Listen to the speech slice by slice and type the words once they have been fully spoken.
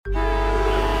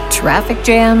Traffic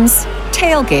jams,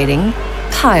 tailgating,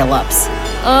 pile-ups.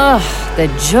 Ugh, the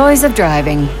joys of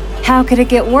driving. How could it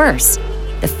get worse?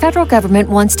 The federal government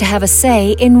wants to have a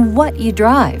say in what you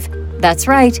drive. That's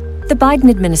right. The Biden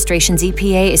administration's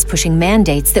EPA is pushing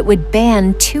mandates that would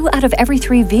ban 2 out of every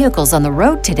 3 vehicles on the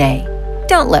road today.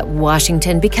 Don't let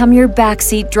Washington become your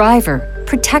backseat driver.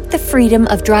 Protect the freedom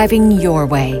of driving your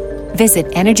way. Visit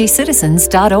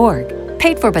EnergyCitizens.org.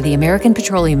 Paid for by the American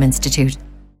Petroleum Institute.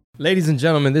 Ladies and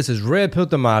gentlemen, this is Red Pill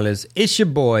Tamales. It's your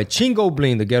boy, Chingo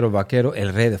Bling, the Ghetto Vaquero,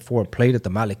 El Rey de Four Play, the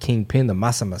Tamale Kingpin, the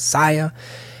Masa Messiah.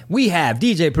 We have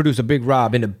DJ producer Big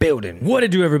Rob in the building. What it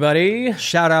do, everybody?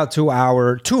 Shout out to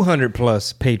our 200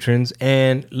 plus patrons.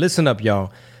 And listen up,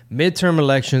 y'all. Midterm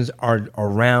elections are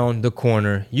around the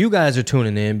corner. You guys are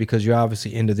tuning in because you're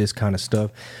obviously into this kind of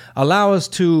stuff. Allow us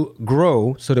to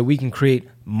grow so that we can create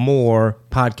more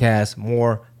podcasts,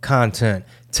 more content.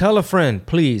 Tell a friend,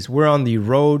 please. We're on the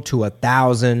road to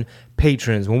 1,000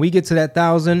 patrons. When we get to that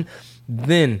 1,000,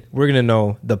 then we're going to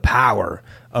know the power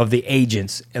of the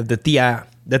agents of the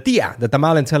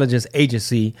Tamale Intelligence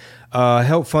Agency,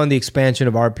 help fund the expansion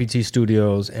of RPT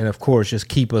Studios, and of course, just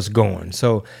keep us going.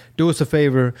 So do us a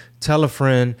favor, tell a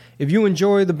friend. If you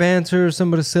enjoy the banter,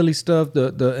 some of the silly stuff,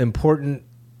 the important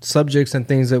subjects and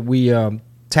things that we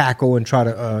tackle and try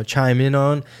to chime in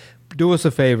on, do us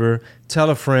a favor, tell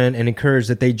a friend, and encourage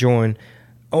that they join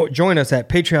us at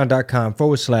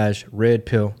patreon.com/Red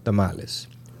Pill Tamales.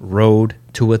 Road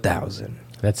to 1,000.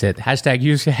 That's it.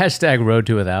 Hashtag Road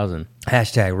to 1,000.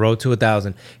 Hashtag Road to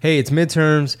 1,000. Hey, it's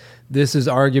midterms. This is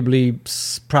arguably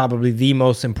probably the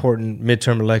most important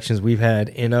midterm elections we've had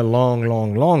in a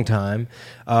long time.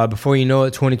 Before you know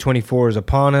it, 2024 is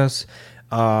upon us.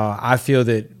 I feel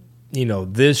that,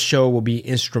 this show will be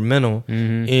instrumental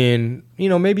in,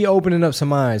 maybe opening up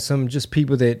some eyes. Some just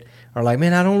people that are like,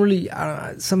 man,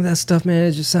 some of that stuff, man,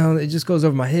 it just goes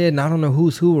over my head and I don't know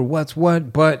who's who or what's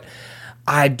what, but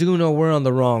I do know we're on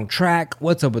the wrong track.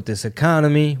 What's up with this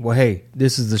economy? Well, hey,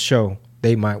 this is the show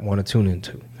they might want to tune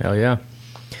into. Hell yeah.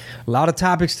 A lot of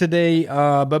topics today,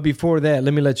 but before that,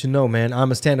 let me let you know, man,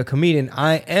 I'm a stand-up comedian.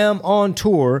 I am on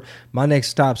tour. My next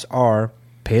stops are,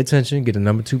 pay attention, get a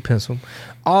number 2 pencil,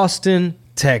 Austin,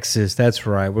 Texas. That's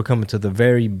right. We're coming to the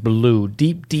very blue,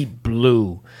 deep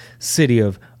blue city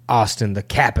of Austin, the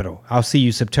capital. I'll see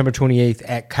you September 28th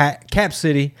at Cap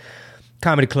City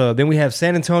Comedy Club. Then we have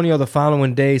San Antonio the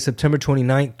following day, September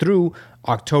 29th through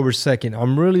October 2nd.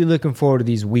 I'm really looking forward to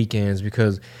these weekends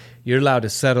because you're allowed to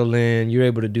settle in. You're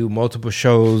able to do multiple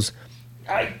shows.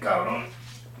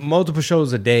 Multiple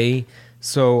shows a day.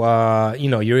 So,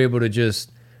 you're able to just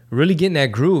really get in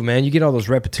that groove, man. You get all those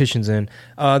repetitions in.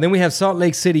 Then we have Salt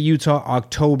Lake City, Utah,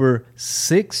 October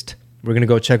 6th. We're going to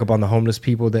go check up on the homeless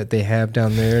people that they have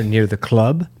down there near the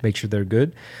club. Make sure they're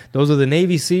good. Those are the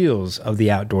Navy SEALs of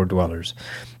the outdoor dwellers.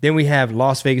 Then we have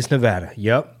Las Vegas, Nevada.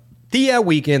 Yep. Thea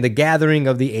Weekend, the gathering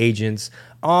of the agents.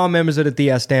 All members of the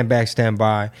Thea stand back, stand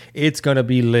by. It's going to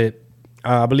be lit.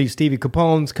 I believe Stevie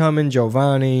Capone's coming,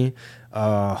 Giovanni,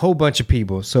 a whole bunch of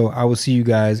people. So I will see you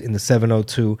guys in the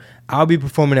 702. I'll be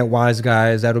performing at Wise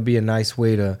Guys. That'll be a nice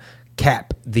way to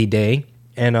cap the day.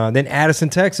 And then Addison,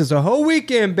 Texas, a whole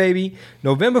weekend, baby.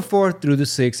 November 4th through the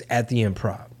 6th at the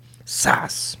Improv.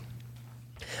 SAS.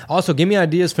 Also, give me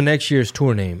ideas for next year's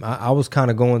tour name. I was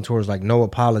kind of going towards like No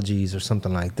Apologies or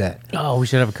something like that. Oh, we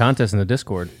should have a contest in the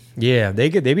Discord. Yeah, they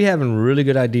be having really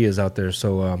good ideas out there.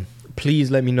 So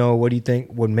please let me know, what do you think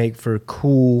would make for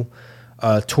cool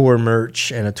tour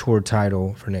merch and a tour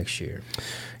title for next year?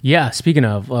 Yeah, speaking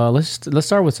of, let's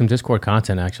start with some Discord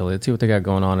content, actually. Let's see what they got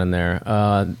going on in there.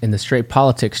 In the Straight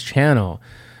Politics channel,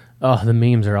 the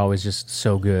memes are always just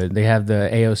so good. They have the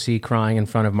AOC crying in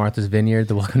front of Martha's Vineyard,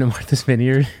 the Welcome to Martha's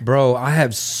Vineyard. Bro, I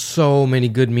have so many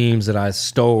good memes that I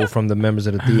stole from the members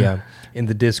of the Thea in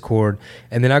the Discord,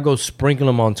 and then I go sprinkle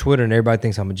them on Twitter, and everybody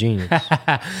thinks I'm a genius.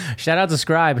 Shout out to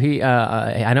Scribe. He,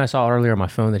 I know I saw earlier on my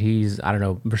phone that he's,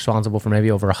 responsible for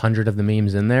maybe over 100 of the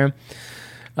memes in there.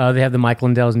 They have the Mike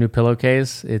Lindell's new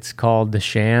pillowcase. It's called The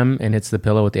Sham, and it's the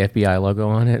pillow with the FBI logo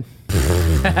on it.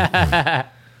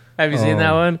 Have you seen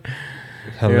that one?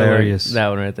 Hilarious. That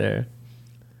one right there.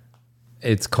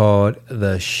 It's called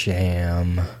The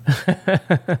Sham.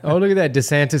 Oh, look at that.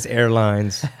 DeSantis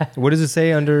Airlines. What does it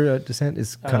say under DeSantis?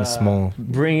 It's kind of small.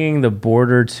 Bringing the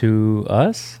border to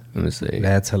us? Let me see.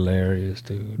 That's hilarious,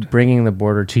 dude. Bringing the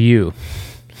border to you.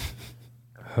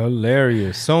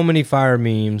 Hilarious. So many fire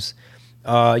memes.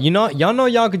 Y'all know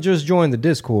y'all could just join the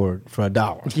Discord for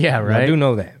 $1. Yeah, right. I do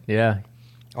know that. Yeah.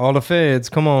 All the feds,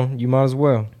 come on. You might as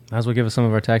well. Might as well give us some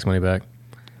of our tax money back.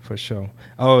 For sure.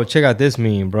 Oh, check out this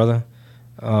meme, brother.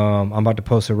 I'm about to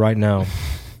post it right now.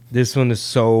 This one is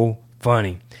so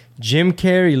Funny. Jim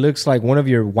Carrey looks like one of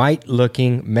your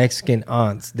white-looking Mexican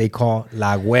aunts they call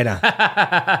La Güera.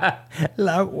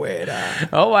 La Güera.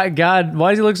 Oh my God.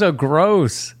 Why does he look so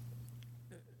gross?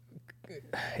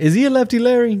 Is he a lefty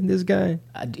Larry, this guy?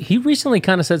 He recently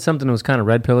kind of said something that was kind of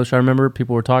red pillish, I remember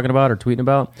people were talking about or tweeting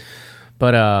about.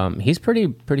 But he's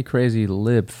pretty crazy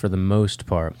lived for the most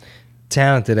part.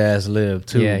 Talented ass lib,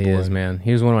 too. Yeah, he boy. is, man.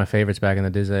 He was one of my favorites back in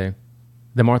the Disney.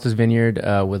 The Martha's Vineyard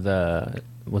with,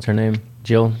 what's her name?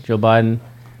 Jill Biden.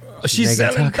 She's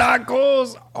selling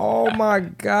tacos. Oh, my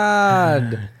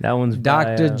God. That one's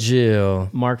Dr. by, Jill.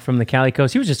 Mark from the Cali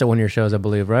Coast. He was just at one of your shows, I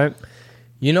believe, right?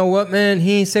 You know what, man?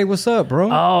 He ain't say what's up, bro.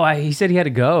 Oh, he said he had to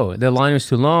go. The line was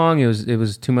too long. It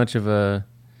was too much of a...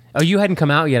 Oh, you hadn't come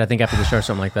out yet, I think, after the show or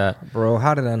something like that. Bro,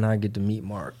 how did I not get to meet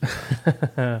Mark?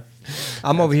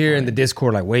 I'm over here in the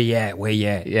Discord like, where you at?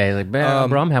 Yeah, he's like, bro,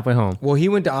 I'm halfway home. Well, he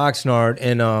went to Oxnard,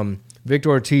 and Victor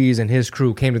Ortiz and his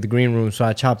crew came to the green room, so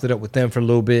I chopped it up with them for a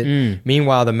little bit.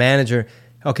 Meanwhile, the manager...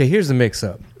 Okay, here's the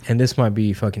mix-up, and this might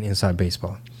be fucking inside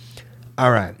baseball.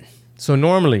 All right, so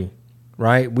normally,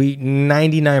 right,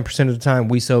 99% of the time,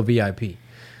 we sell VIP.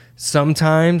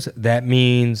 Sometimes that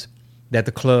means that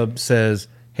the club says...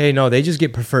 Hey, no, they just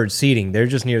get preferred seating. They're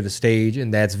just near the stage,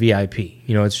 and that's VIP.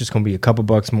 You know, it's just going to be a couple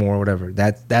bucks more, whatever.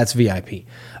 That's VIP.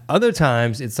 Other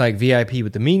times, it's like VIP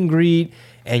with the meet and greet,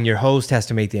 and your host has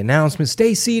to make the announcement.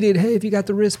 Stay seated. Hey, if you got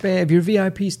the wristband, if you're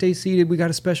VIP, stay seated. We got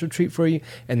a special treat for you.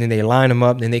 And then they line them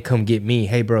up, and then they come get me.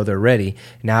 Hey, bro, they're ready.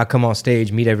 Now I come on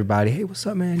stage, meet everybody. Hey, what's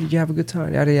up, man? Did you have a good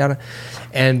time? Yada, yada.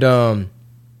 And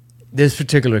this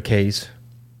particular case,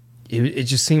 it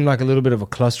just seemed like a little bit of a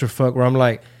clusterfuck where I'm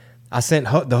like, I sent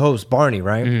the host, Barney,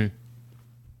 right?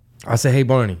 Mm-hmm. I said, hey,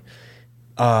 Barney,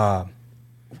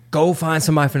 go find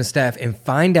somebody from the staff and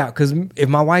find out. Because if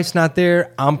my wife's not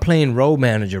there, I'm playing road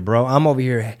manager, bro. I'm over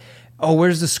here. Oh,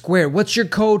 where's the square? What's your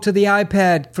code to the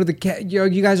iPad for the cat?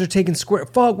 You guys are taking square.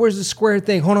 Fuck, where's the square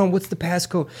thing? Hold on, what's the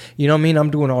passcode? You know what I mean? I'm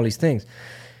doing all these things.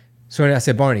 So I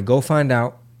said, Barney, go find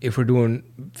out if we're doing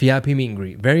VIP meet and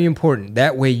greet. Very important.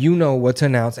 That way you know what to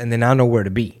announce, and then I know where to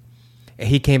be. And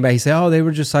he came back. He said, oh, they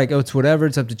were just like, oh, it's whatever.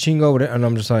 It's up to Chingo. Whatever. And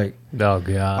I'm just like, oh,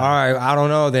 God. All right, I don't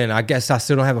know then. I guess I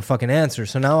still don't have a fucking answer.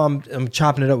 So now I'm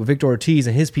chopping it up with Victor Ortiz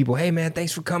and his people. Hey, man,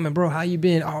 thanks for coming, bro. How you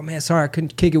been? Oh, man, sorry I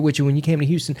couldn't kick it with you when you came to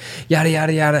Houston. Yada,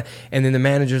 yada, yada. And then the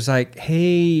manager's like,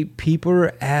 hey, people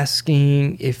are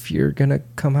asking if you're going to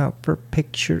come out for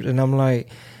pictures. And I'm like,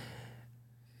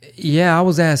 yeah, I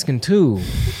was asking too.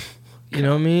 You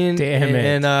know what I mean? Damn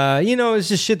it. And you know, it's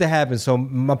just shit that happens. So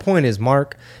my point is,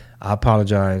 Mark... I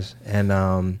apologize, and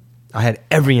I had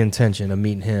every intention of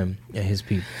meeting him and his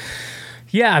people.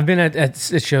 Yeah, I've been at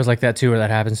shows like that too, where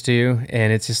that happens to you,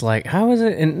 and it's just like, how is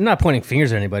it? And I'm not pointing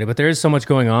fingers at anybody, but there is so much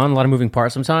going on, a lot of moving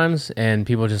parts sometimes, and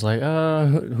people are just like,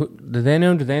 do they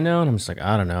know? Do they know? And I'm just like,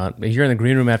 I don't know. If you're in the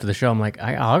green room after the show, I'm like,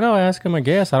 I'll go ask him, I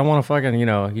guess. I don't want to fucking,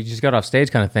 you just got off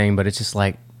stage kind of thing, but it's just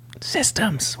like,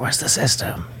 systems. Where's the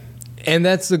system? And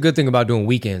that's the good thing about doing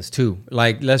weekends too.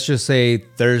 Like, let's just say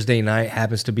Thursday night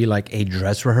happens to be like a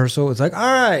dress rehearsal. It's like, all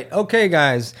right, okay,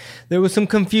 guys. There was some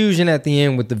confusion at the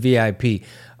end with the VIP.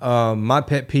 My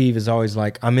pet peeve is always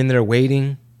like, I'm in there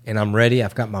waiting and I'm ready.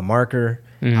 I've got my marker.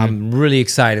 Mm-hmm. I'm really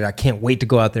excited. I can't wait to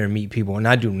go out there and meet people. And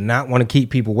I do not want to keep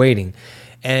people waiting.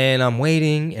 And I'm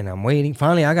waiting and I'm waiting.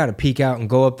 Finally, I got to peek out and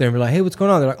go up there and be like, hey, what's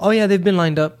going on? They're like, oh, yeah, they've been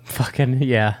lined up. Fucking,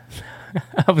 yeah.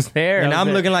 I was there. And I'm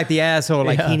looking like the asshole.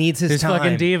 Like, he needs his time.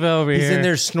 Fucking diva over here. He's in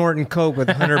there snorting coke with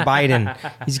Hunter Biden.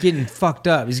 He's getting fucked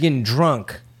up. He's getting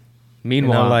drunk.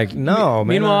 Meanwhile, like, no, man.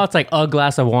 Meanwhile, it's like a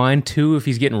glass of wine, two if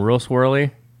he's getting real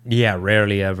swirly. Yeah,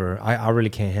 rarely ever. I really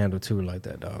can't handle two like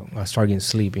that, dog. I start getting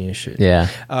sleepy and shit. Yeah.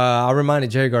 I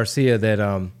reminded Jerry Garcia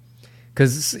that,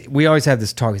 because we always have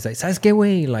this talk. He's like, Sasuke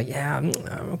Wayne. Like, yeah,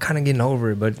 I'm kind of getting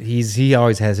over it. But he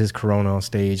always has his Corona on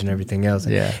stage and everything else.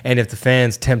 Yeah. And if the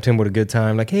fans tempt him with a good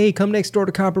time, like, hey, come next door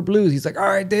to Copper Blues. He's like, all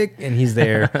right, Dick. And he's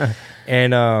there.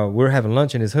 And we're having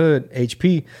lunch in his hood,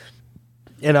 HP.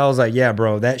 And I was like, yeah,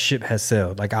 bro, that ship has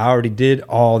sailed. Like, I already did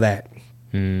all that.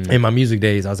 In my music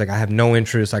days, I was like, I have no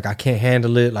interest. Like, I can't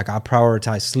handle it. Like, I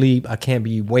prioritize sleep. I can't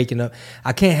be waking up.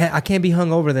 I can't be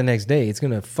hungover the next day. It's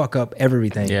gonna fuck up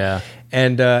everything. Yeah.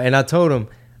 And I told him,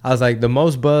 I was like, the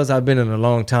most buzz I've been in a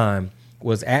long time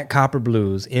was at Copper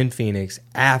Blues in Phoenix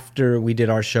after we did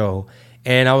our show.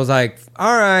 And I was like,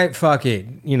 all right, fuck it.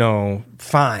 You know,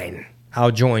 fine.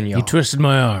 I'll join y'all. You twisted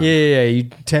my arm. Yeah. You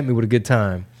tempt me with a good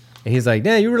time. And he's like,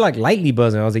 damn, you were like lightly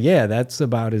buzzing. I was like, yeah, that's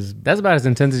about as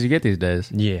intense as you get these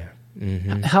days. Yeah.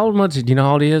 Mm-hmm. How much, do you know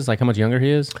how old he is? Like how much younger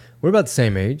he is? We're about the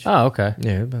same age. Oh, okay.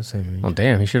 Yeah, about the same age. Oh,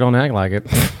 damn, he sure don't act like it.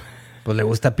 But le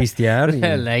gusta pistear.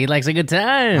 He likes a good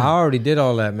time. I already did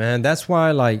all that, man. That's why,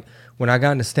 like, when I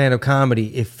got into stand-up comedy,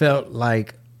 it felt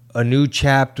like a new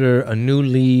chapter, a new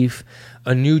leaf,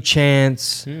 a new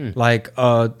chance, like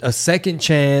a second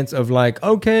chance of like,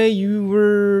 okay, you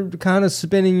were kind of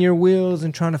spinning your wheels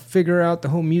and trying to figure out the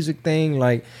whole music thing.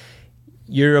 Like,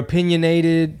 you're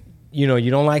opinionated, you know, you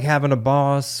don't like having a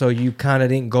boss, so you kind of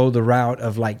didn't go the route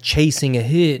of like chasing a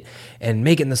hit and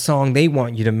making the song they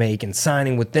want you to make and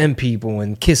signing with them people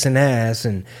and kissing ass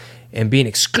and being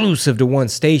exclusive to one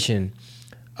station.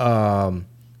 And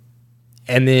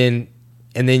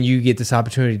then you get this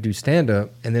opportunity to do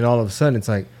stand-up, and then all of a sudden it's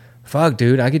like, fuck,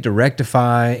 dude, I get to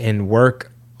rectify and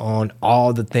work on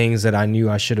all the things that I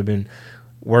knew I should have been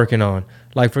working on.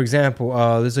 Like, for example,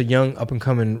 there's a young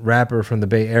up-and-coming rapper from the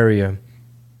Bay Area,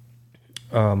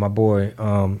 my boy.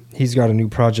 He's got a new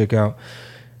project out.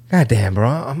 God damn, bro,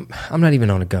 I'm not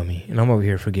even on a gummy, and I'm over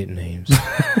here forgetting names.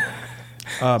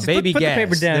 Baby put Gas. the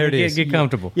paper down. There it is. Get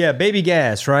comfortable. Yeah, Baby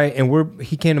Gas, right? And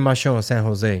he came to my show in San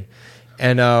Jose,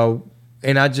 and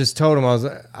I just told him,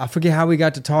 I forget how we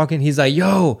got to talking. He's like,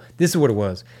 yo, this is what it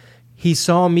was. He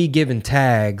saw me giving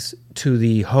tags to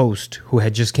the host who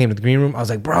had just came to the green room. I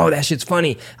was like, bro, that shit's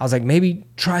funny. I was like, maybe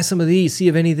try some of these, see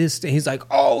if any of this. He's like,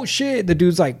 oh shit. The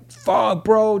dude's like, fuck,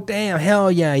 bro, damn,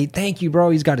 hell yeah. Thank you,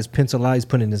 bro. He's got his pencil out, he's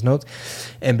putting in his notes.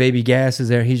 And Baby Gas is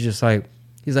there. He's like,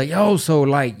 yo, so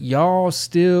like y'all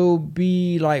still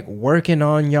be like working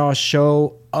on y'all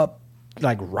show up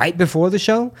like right before the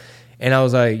show? And I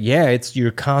was like, yeah, you're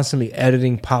constantly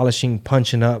editing, polishing,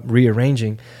 punching up,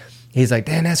 rearranging. He's like,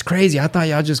 damn, that's crazy. I thought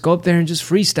y'all just go up there and just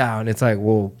freestyle. And it's like,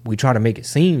 well, we try to make it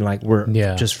seem like we're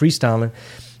just freestyling.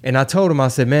 And I told him, I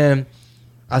said, man,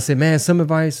 some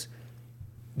advice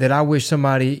that I wish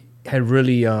somebody had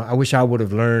really, I wish I would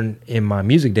have learned in my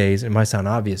music days. It might sound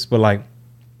obvious, but like,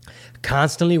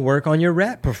 constantly work on your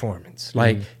rap performance.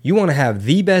 Like, you want to have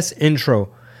the best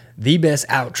intro, the best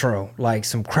outro, like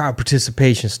some crowd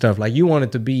participation stuff. Like, you want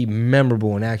it to be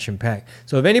memorable and action-packed.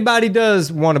 So if anybody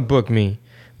does want to book me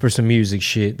for some music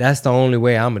shit, that's the only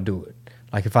way I'm going to do it.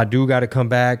 Like, if I do got to come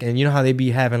back, and you know how they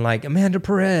be having like Amanda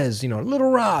Perez, you know,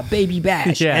 Little Rob, Baby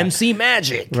Bash, MC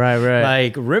Magic. Right.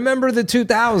 Like, remember the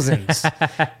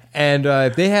 2000s. And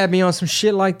if they had me on some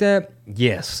shit like that,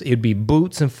 yes, it'd be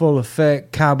boots in full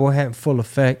effect, cowboy hat in full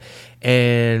effect,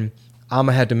 and I'm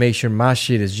going to have to make sure my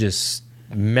shit is just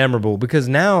memorable. Because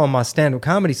now on my stand-up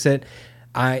comedy set,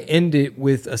 I end it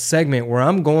with a segment where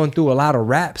I'm going through a lot of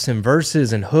raps and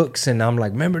verses and hooks, and I'm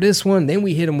like, remember this one? Then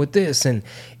we hit them with this, and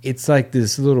it's like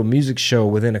this little music show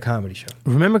within a comedy show.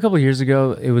 Remember a couple of years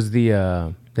ago, it was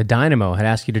the Dynamo had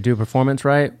asked you to do a performance,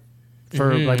 right?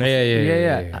 For like,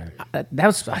 yeah. That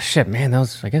was shit, man. That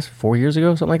was, I guess, 4 years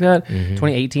ago, something like that.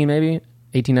 2018, maybe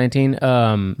 18, 19.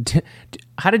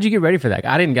 How did you get ready for that?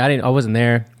 I wasn't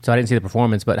there, so I didn't see the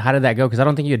performance. But how did that go? Because I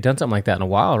don't think you had done something like that in a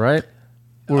while, right?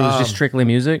 Or it was just strictly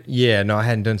music? Yeah, no, I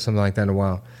hadn't done something like that in a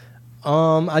while.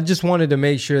 I just wanted to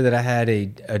make sure that I had a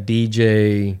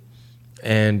DJ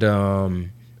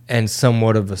and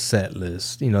somewhat of a set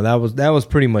list. You know, that was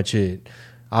pretty much it.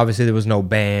 Obviously, there was no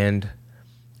band.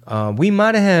 We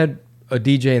might have had a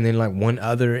DJ and then like one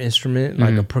other instrument,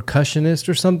 like a percussionist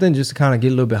or something, just to kind of get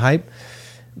a little bit hype.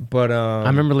 But I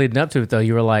remember leading up to it though.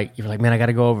 You were like, man, I got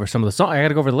to go over some of the songs. I got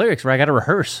to go over the lyrics, right? I got to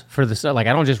rehearse for this. Like,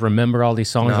 I don't just remember all these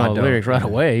songs and all the lyrics right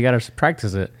away. You got to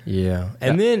practice it. Yeah.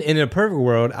 And then in a perfect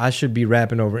world, I should be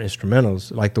rapping over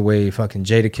instrumentals like the way fucking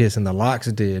Jadakiss and the Lox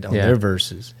did on their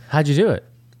verses. How'd you do it?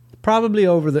 Probably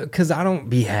over because I don't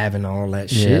be having all that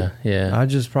shit. Yeah. I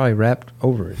just probably rapped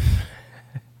over it.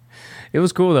 It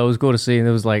was cool though. It was cool to see, and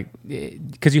it was like,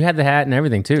 because you had the hat and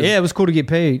everything too. Yeah, it was cool to get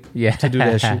paid. To do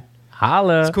that shit.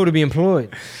 Holla. It's cool to be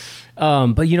employed.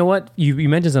 But you know what? You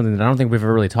mentioned something that I don't think we've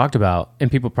ever really talked about, and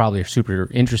people probably are super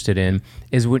interested in,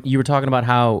 is what you were talking about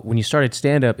how when you started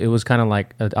stand-up, it was kind of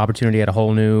like an opportunity at a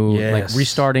whole new, like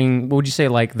restarting, what would you say,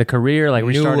 like the career, like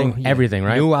restarting everything,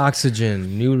 right? New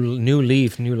oxygen, new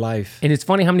leaf, new life. And it's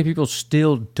funny how many people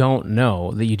still don't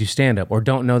know that you do stand-up or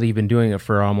don't know that you've been doing it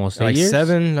for almost 8 years?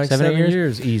 Seven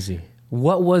years, easy.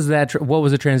 What was that? What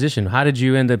was the transition? How did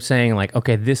you end up saying like,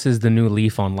 okay, this is the new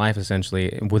leaf on life,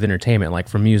 essentially, with entertainment, like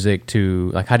from music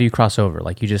to like, how do you cross over?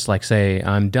 Like, you just like say,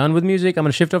 I'm done with music, I'm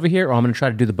going to shift over here, or I'm going to try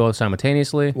to do the both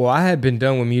simultaneously? Well, I had been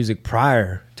done with music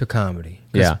prior to comedy.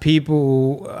 Because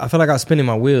people, I feel like I was spinning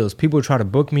my wheels. People try to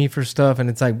book me for stuff, and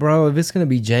it's like, bro, if it's going to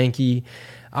be janky,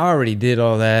 I already did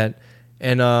all that.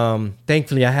 And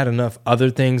thankfully, I had enough other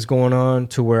things going on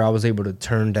to where I was able to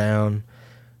turn down.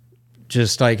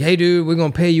 Just like, hey, dude, we're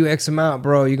going to pay you X amount,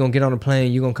 bro. You're going to get on a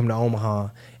plane. You're going to come to Omaha.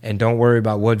 And don't worry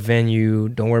about what venue.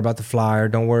 Don't worry about the flyer.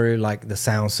 Don't worry, like, the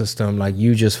sound system. Like,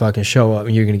 you just fucking show up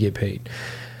and you're going to get paid.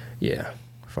 Yeah,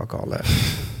 fuck all that.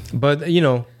 But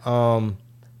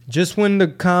just when the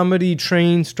comedy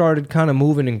train started kind of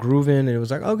moving and grooving, and it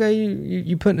was like, okay,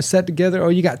 you putting a set together. Oh,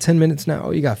 you got 10 minutes now.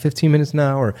 Oh, you got 15 minutes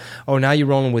now. Or, oh, now you're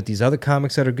rolling with these other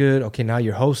comics that are good. Okay, now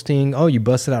you're hosting. Oh, you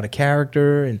busted out a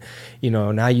character. And,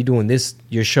 now you're doing this.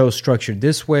 Your show's structured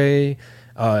this way.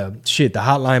 The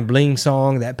Hotline Bling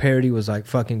song, that parody was like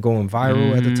fucking going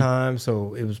viral at the time.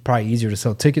 So it was probably easier to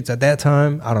sell tickets at that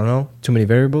time. I don't know. Too many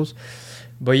variables.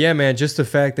 But yeah, man, just the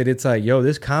fact that it's like, yo,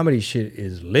 this comedy shit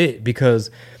is lit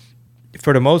because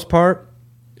for the most part,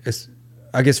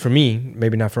 I guess for me,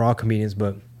 maybe not for all comedians,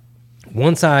 but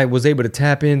once I was able to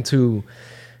tap into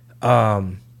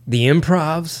the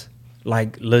improvs,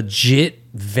 like legit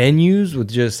venues with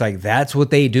just like that's what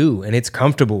they do and it's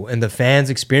comfortable and the fans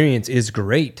experience is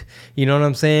great. You know what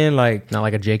I'm saying? Like not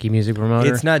like a janky music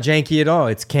promoter. It's not janky at all.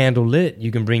 It's candle lit.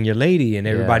 You can bring your lady and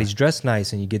everybody's dressed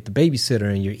nice and you get the babysitter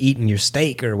and you're eating your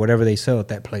steak or whatever they sell at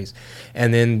that place.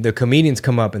 And then the comedians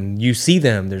come up and you see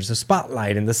them. There's a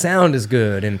spotlight and the sound is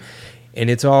good and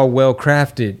it's all well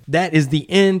crafted. That is the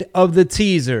end of the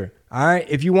teaser. All right,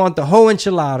 if you want the whole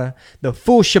enchilada, the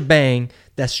full shebang,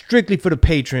 that's strictly for the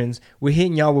patrons. We're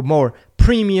hitting y'all with more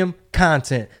premium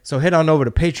content. So head on over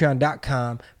to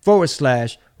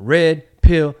patreon.com/Red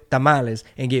Pill Tamales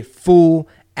and get full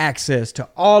access to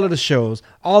all of the shows,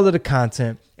 all of the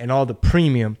content, and all the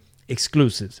premium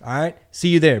exclusives. All right, see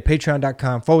you there.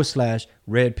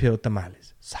 Patreon.com/Red Pill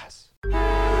Tamales. Sas.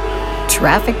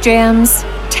 Traffic jams,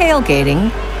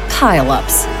 tailgating,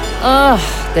 pileups. Ugh,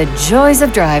 the joys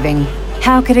of driving.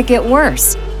 How could it get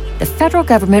worse? The federal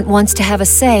government wants to have a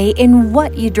say in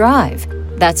what you drive.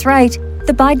 That's right.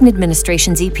 The Biden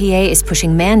administration's EPA is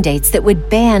pushing mandates that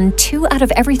would ban 2 out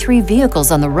of every 3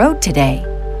 vehicles on the road today.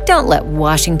 Don't let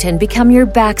Washington become your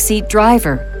backseat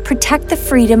driver. Protect the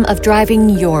freedom of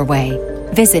driving your way.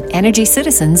 Visit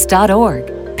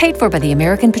EnergyCitizens.org. Paid for by the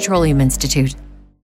American Petroleum Institute.